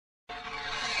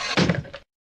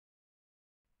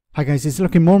Hi guys, it's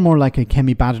looking more and more likely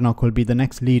Kemi Badenoch will be the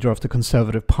next leader of the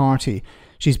Conservative Party.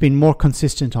 She's been more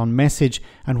consistent on message,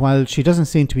 and while she doesn't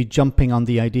seem to be jumping on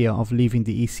the idea of leaving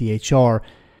the ECHR,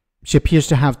 she appears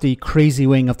to have the crazy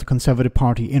wing of the Conservative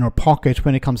Party in her pocket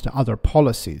when it comes to other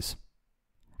policies.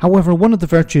 However, one of the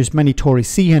virtues many Tories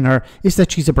see in her is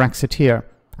that she's a Brexiteer.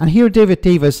 And here David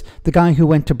Davis, the guy who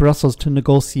went to Brussels to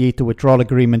negotiate the withdrawal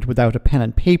agreement without a pen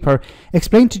and paper,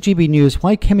 explained to GB News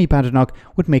why Kemi Badenoch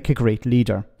would make a great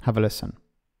leader. Have a listen.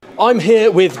 I'm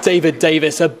here with David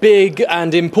Davis, a big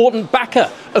and important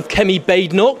backer of Kemi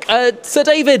Badenoch. Sir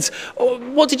David,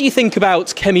 what did you think about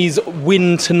Kemi's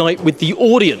win tonight with the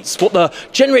audience? What the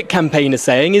generic campaign is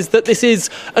saying is that this is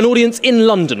an audience in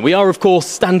London. We are, of course,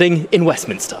 standing in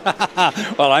Westminster.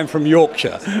 Well, I'm from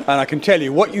Yorkshire, and I can tell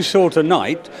you what you saw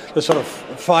tonight, the sort of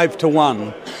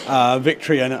 5-1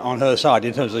 victory on her side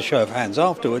in terms of the show of hands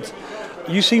afterwards,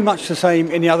 you see much the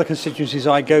same in the other constituencies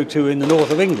I go to in the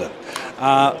north of England.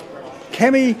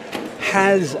 Kemi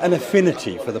has an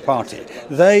affinity for the party.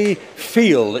 They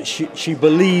feel that she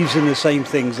believes in the same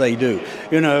things they do.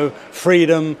 You know,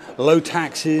 freedom, low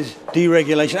taxes,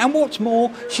 deregulation, and what's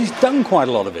more, she's done quite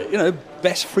a lot of it. You know,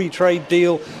 best free trade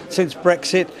deal since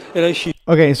Brexit. You know, she.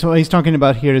 Okay, so what he's talking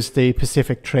about here is the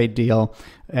Pacific trade deal.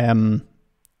 I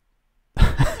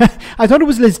thought it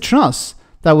was Liz Truss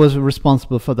that was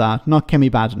responsible for that, not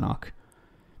Kemi Badenoch.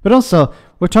 But also,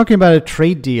 we're talking about a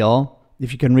trade deal,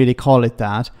 if you can really call it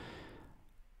that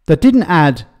didn't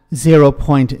add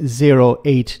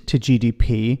 0.08 to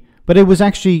GDP, but it was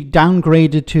actually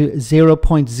downgraded to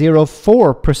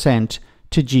 0.04%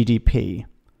 to GDP.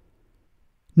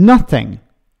 Nothing.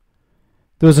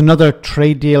 There was another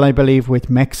trade deal, I believe, with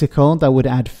Mexico that would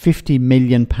add £50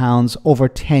 million over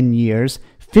 10 years.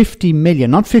 50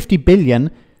 million, not 50 billion,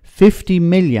 50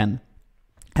 million.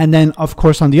 And then, of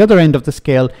course, on the other end of the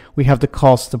scale, we have the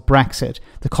cost of Brexit,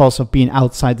 the cost of being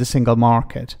outside the single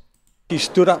market. She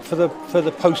stood up for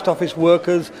the post office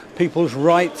workers, people's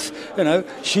rights. You know,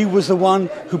 she was the one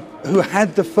who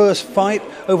had the first fight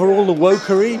over all the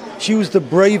wokery. She was the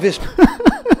bravest.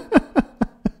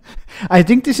 I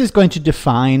think this is going to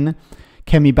define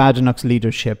Kemi Badenoch's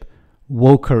leadership,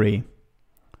 wokery.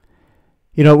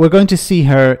 You know, we're going to see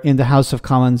her in the House of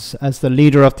Commons as the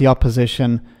leader of the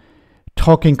opposition,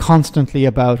 talking constantly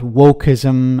about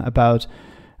wokeism, about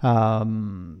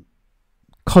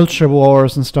culture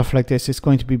wars and stuff like this. It's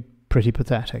going to be pretty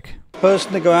pathetic.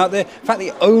 Person to go out there, in fact,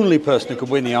 the only person who could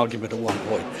win the argument at one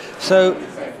point. So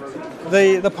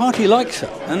the party likes her,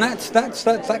 and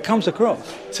that comes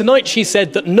across. Tonight she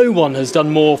said that no one has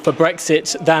done more for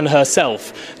Brexit than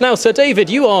herself. Now, Sir David,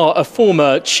 you are a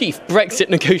former chief Brexit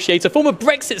negotiator, former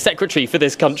Brexit secretary for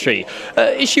this country.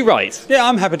 Is she right? Yeah,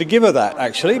 I'm happy to give her that,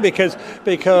 actually, because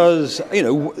you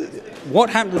know, what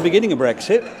happened at the beginning of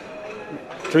Brexit,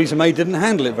 Theresa May didn't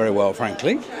handle it very well,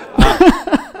 frankly.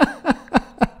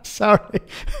 Sorry.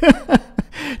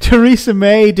 Theresa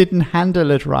May didn't handle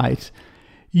it right.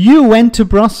 You went to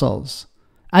Brussels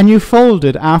and you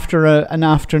folded after an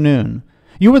afternoon.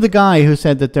 You were the guy who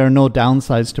said that there are no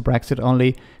downsides to Brexit,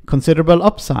 only considerable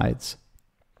upsides.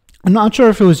 I'm not sure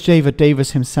if it was David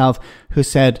Davis himself who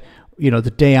said, you know, the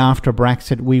day after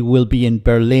Brexit, we will be in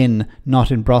Berlin,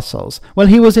 not in Brussels. Well,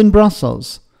 he was in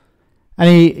Brussels. And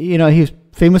he's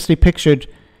famously pictured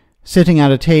sitting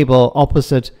at a table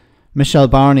opposite Michel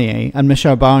Barnier, and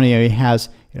Michel Barnier has,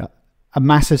 you know, a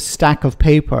massive stack of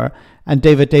paper, and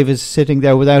David Davis sitting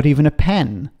there without even a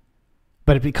pen.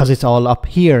 But because it's all up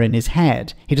here in his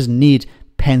head, he doesn't need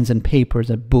pens and papers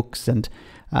and books and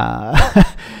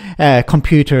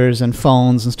computers and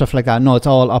phones and stuff like that. No, it's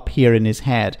all up here in his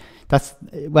head.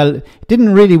 Well, it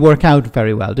didn't really work out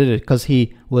very well, did it? Because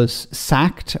he was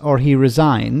sacked, or he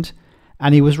resigned,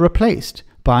 and he was replaced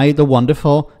by the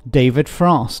wonderful David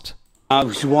Frost.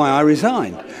 Which is why I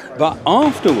resigned. But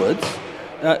afterwards,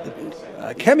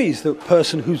 Kemi's the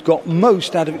person who's got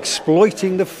most out of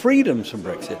exploiting the freedoms from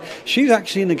Brexit. She's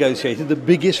actually negotiated the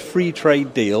biggest free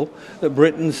trade deal that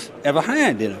Britain's ever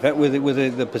had, in effect, with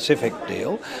the Pacific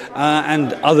deal,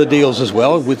 and other deals as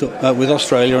well with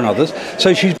Australia and others.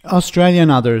 So she's Australia and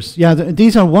others. Yeah,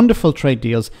 these are wonderful trade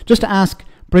deals. Just ask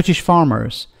British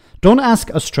farmers. Don't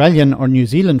ask Australian or New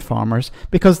Zealand farmers,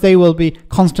 because they will be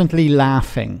constantly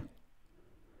laughing.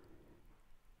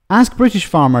 Ask British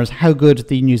farmers how good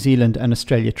the New Zealand and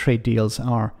Australia trade deals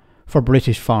are for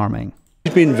British farming.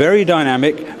 She's been very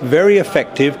dynamic, very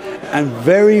effective, and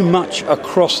very much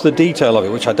across the detail of it,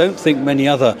 which I don't think many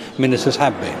other ministers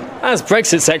have been. As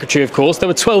Brexit Secretary, of course, there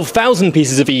were 12,000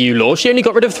 pieces of EU law. She only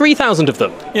got rid of 3,000 of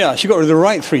them. Yeah, she got rid of the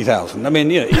right 3,000. I mean,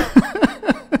 you know.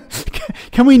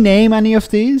 Can we name any of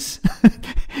these?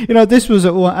 This was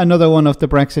another one of the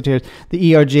Brexiteers.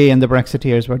 The ERG and the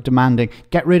Brexiteers were demanding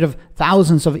get rid of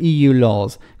thousands of EU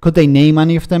laws. Could they name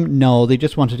any of them? No, they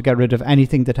just wanted to get rid of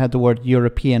anything that had the word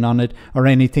European on it, or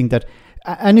anything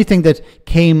that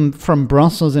came from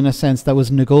Brussels, in a sense, that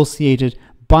was negotiated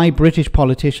by British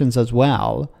politicians as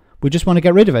well. We just want to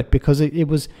get rid of it because it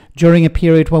was during a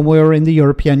period when we were in the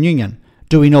European Union.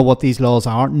 Do we know what these laws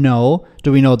are? No.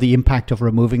 Do we know the impact of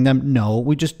removing them? No.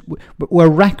 We're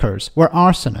wreckers. We're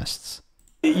arsonists.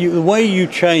 The way you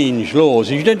change laws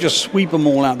is you don't just sweep them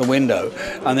all out the window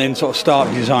and then sort of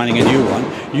start designing a new one.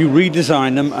 You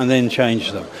redesign them and then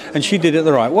change them. And she did it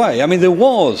the right way. I mean, there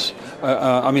was,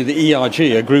 the ERG,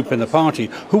 a group in the party,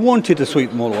 who wanted to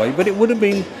sweep them all away, but it would have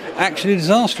been actually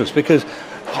disastrous because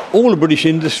all the British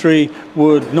industry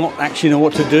would not actually know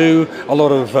what to do. A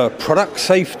lot of product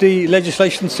safety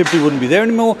legislation simply wouldn't be there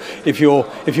anymore. If your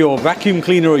vacuum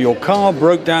cleaner or your car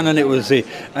broke down and it was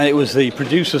the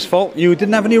producer's fault, you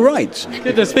didn't have any rights.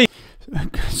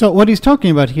 So what he's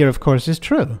talking about here, of course, is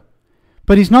true,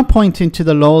 but he's not pointing to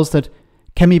the laws that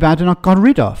Kemi Badenoch got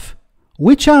rid of.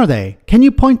 Which are they? Can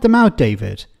you point them out,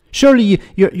 David? Surely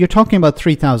you're talking about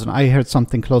 3,000. I heard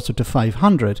something closer to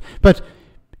 500, but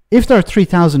if there are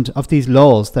 3,000 of these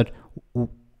laws that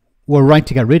were right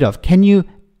to get rid of, can you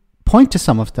point to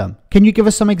some of them? Can you give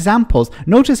us some examples?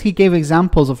 Notice he gave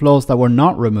examples of laws that were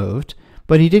not removed,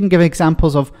 but he didn't give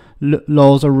examples of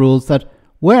laws or rules that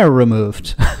were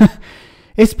removed.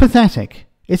 It's pathetic.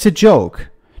 It's a joke.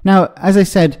 Now, as I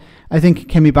said, I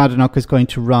think Kemi Badenoch is going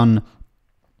to run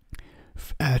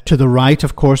to the right,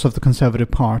 of course, of the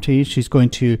Conservative Party. She's going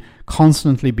to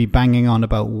constantly be banging on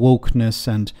about wokeness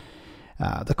and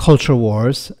the culture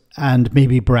wars and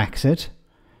maybe Brexit.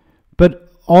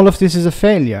 But all of this is a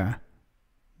failure.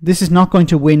 This is not going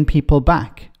to win people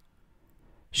back.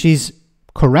 She's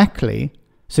correctly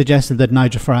suggested that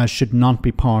Nigel Farage should not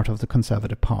be part of the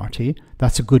Conservative Party.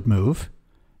 That's a good move.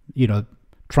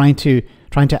 Trying to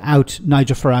out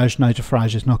Nigel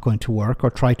Farage is not going to work,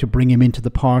 or try to bring him into the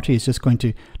party is just going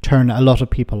to turn a lot of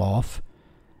people off.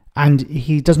 And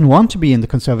he doesn't want to be in the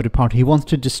Conservative Party. He wants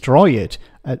to destroy it,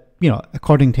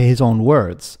 according to his own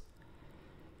words.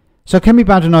 So Kemi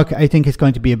Badenoch, I think, is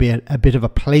going to be a bit of a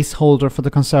placeholder for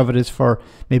the Conservatives for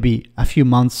maybe a few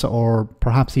months or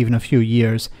perhaps even a few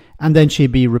years. And then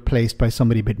she'll be replaced by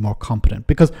somebody a bit more competent.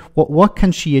 Because what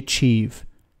can she achieve?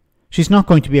 She's not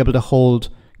going to be able to hold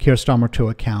Keir Starmer to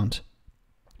account.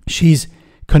 She's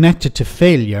connected to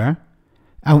failure.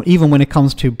 And even when it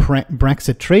comes to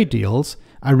Brexit trade deals,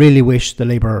 I really wish the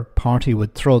Labour Party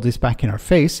would throw this back in her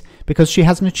face, because she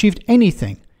hasn't achieved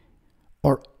anything,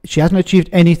 or she hasn't achieved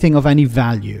anything of any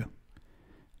value.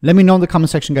 Let me know in the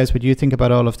comment section, guys, what you think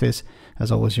about all of this.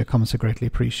 As always, your comments are greatly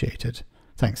appreciated.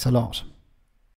 Thanks a lot.